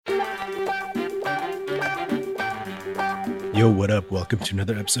Yo, what up? Welcome to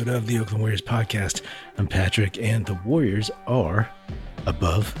another episode of the Oakland Warriors podcast. I'm Patrick, and the Warriors are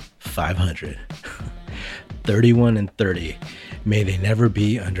above 500. 31-30. May they never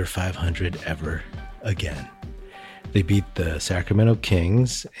be under 500 ever again. They beat the Sacramento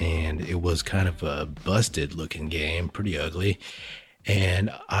Kings, and it was kind of a busted-looking game, pretty ugly.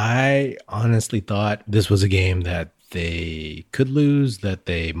 And I honestly thought this was a game that they could lose, that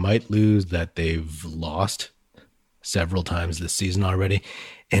they might lose, that they've lost several times this season already.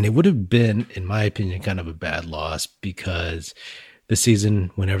 And it would have been, in my opinion, kind of a bad loss because this season,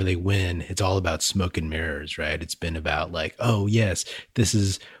 whenever they win, it's all about smoke and mirrors, right? It's been about like, oh, yes, this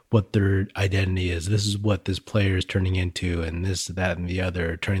is what their identity is. This is what this player is turning into, and this, that, and the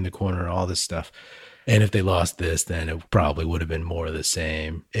other, turning the corner, all this stuff. And if they lost this, then it probably would have been more of the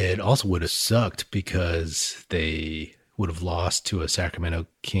same. It also would have sucked because they would have lost to a Sacramento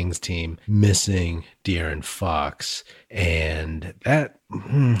Kings team missing De'Aaron Fox. And that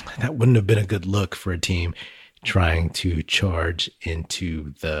wouldn't have been a good look for a team trying to charge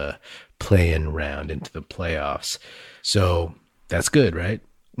into the play-in round, into the playoffs. So that's good, right?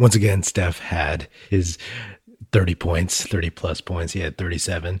 Once again, Steph had his 30 points, 30 plus points. He had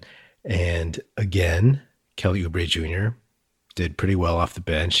 37. And again, Kelly Oubre Jr. did pretty well off the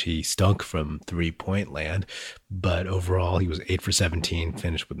bench. He stunk from three-point land, but overall he was 8 for 17,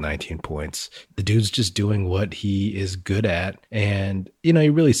 finished with 19 points. The dude's just doing what he is good at. And, you know,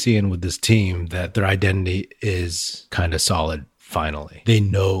 you're really seeing with this team that their identity is kind of solid finally. They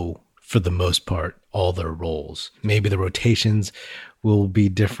know, for the most part, all their roles. Maybe the rotations will be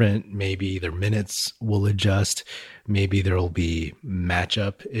different. Maybe their minutes will adjust. Maybe there will be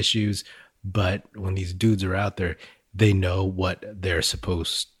matchup issues. But when these dudes are out there, they know what they're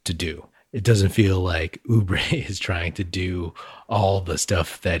supposed to do. It doesn't feel like Oubre is trying to do all the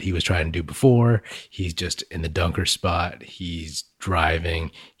stuff that he was trying to do before. He's just in the dunker spot. He's driving.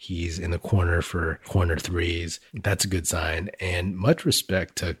 He's in the corner for corner threes. That's a good sign. And much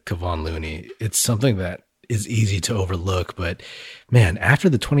respect to Kevon Looney. It's something that is easy to overlook. But man, after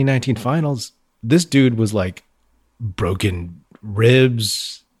the 2019 finals, this dude was like broken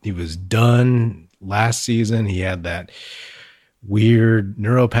ribs. He was done. Last season, he had that weird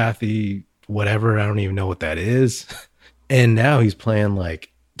neuropathy, whatever. I don't even know what that is. And now he's playing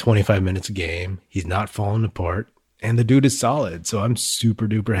like 25 minutes a game. He's not falling apart. And the dude is solid. So I'm super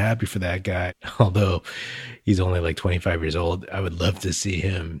duper happy for that guy. Although he's only like 25 years old, I would love to see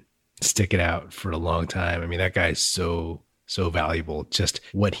him stick it out for a long time. I mean, that guy is so valuable. Just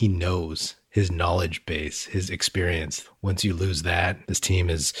what he knows, his knowledge base, his experience. Once you lose that, this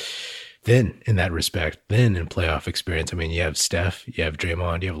team is thin in that respect, thin in playoff experience. I mean, you have Steph, you have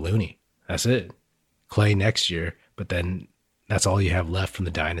Draymond, you have Looney. That's it. Clay next year, but then that's all you have left from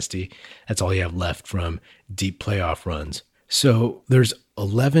the dynasty. That's all you have left from deep playoff runs. So there's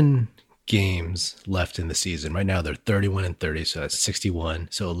 11 games left in the season. Right now they're 31-30, so that's 61.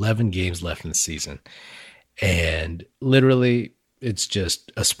 So 11 games left in the season. And literally it's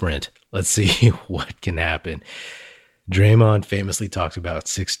just a sprint. Let's see what can happen. Draymond famously talks about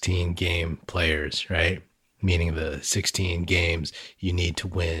 16-game players, right? Meaning the 16 games you need to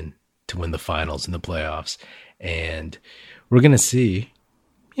win the finals and the playoffs. And we're going to see,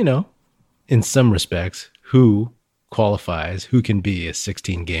 you know, in some respects, who qualifies, who can be a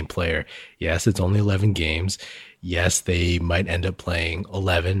 16-game player. Yes, it's only 11 games. Yes, they might end up playing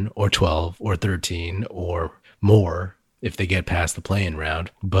 11 or 12 or 13 or more if they get past the play-in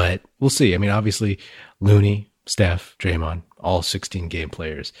round. But we'll see. I mean, obviously, Looney, Steph, Draymond, all 16-game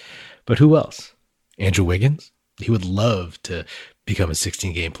players. But who else? Andrew Wiggins? He would love to become a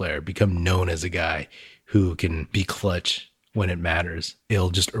 16-game player, become known as a guy who can be clutch when it matters.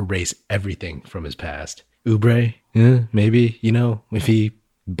 It'll just erase everything from his past. Oubre? Maybe, you know, if he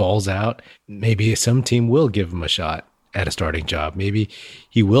balls out, maybe some team will give him a shot at a starting job. Maybe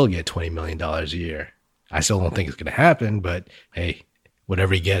he will get $20 million a year. I still don't think it's going to happen, but hey,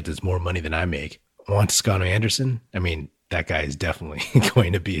 whatever he gets is more money than I make. Juan Toscano Anderson, I mean, that guy is definitely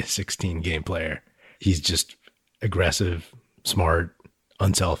going to be a 16-game player. He's just aggressive, smart,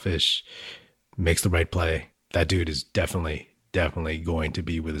 unselfish, makes the right play. That dude is definitely going to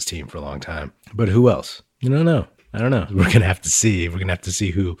be with his team for a long time. But who else? I don't know. We're going to have to see. We're going to have to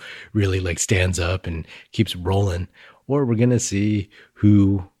see who really like stands up and keeps rolling, or we're going to see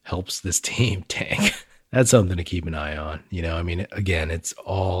who helps this team tank. That's something to keep an eye on. You know, I mean, again, it's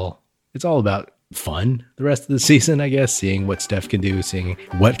all about fun the rest of the season, I guess, seeing what Steph can do, seeing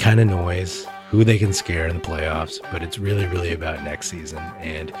what kind of noise, who they can scare in the playoffs. But it's really, really about next season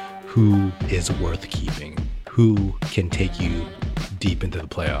and who is worth keeping, who can take you deep into the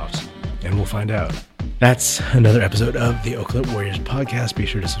playoffs. And we'll find out. That's another episode of the Oakland Warriors podcast. Be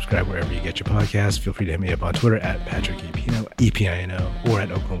sure to subscribe wherever you get your podcasts. Feel free to hit me up on Twitter at Patrick Epino, E-P-I-N-O, or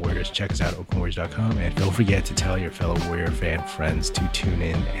at Oakland Warriors. Check us out, oaklandwarriors.com. And don't forget to tell your fellow Warrior fan friends to tune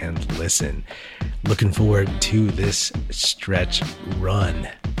in and listen. Looking forward to this stretch run.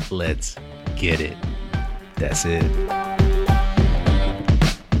 Let's get it. That's it.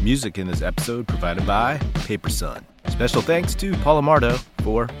 Music in this episode provided by Paper Sun. Special thanks to Paul Amardo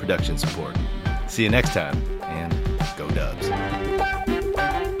for production support. See you next time, and go Dubs.